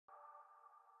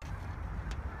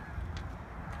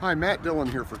Hi, Matt Dillon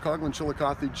here for Coughlin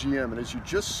Chillicothe GM, and as you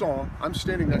just saw, I'm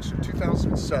standing next to a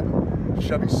 2007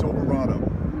 Chevy Silverado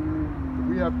that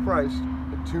we have priced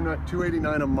at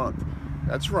 $289 a month.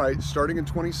 That's right, starting in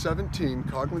 2017,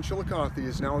 Coughlin Chillicothe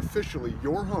is now officially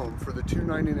your home for the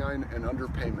 $299 and under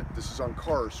payment. This is on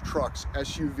cars, trucks,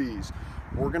 SUVs.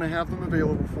 We're going to have them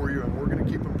available for you, and we're going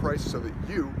to keep them priced so that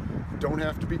you don't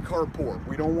have to be car poor.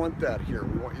 We don't want that here.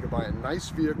 We want you to buy a nice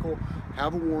vehicle,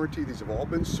 have a warranty. These have all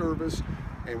been serviced,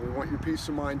 and we want your peace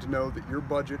of mind to know that your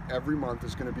budget every month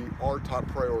is going to be our top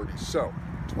priority. So,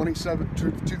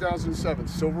 2007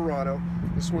 Silverado.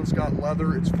 This one's got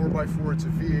leather. It's 4x4. It's a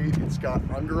V8. It's got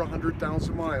under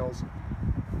 100,000 miles.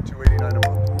 $289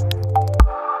 a month.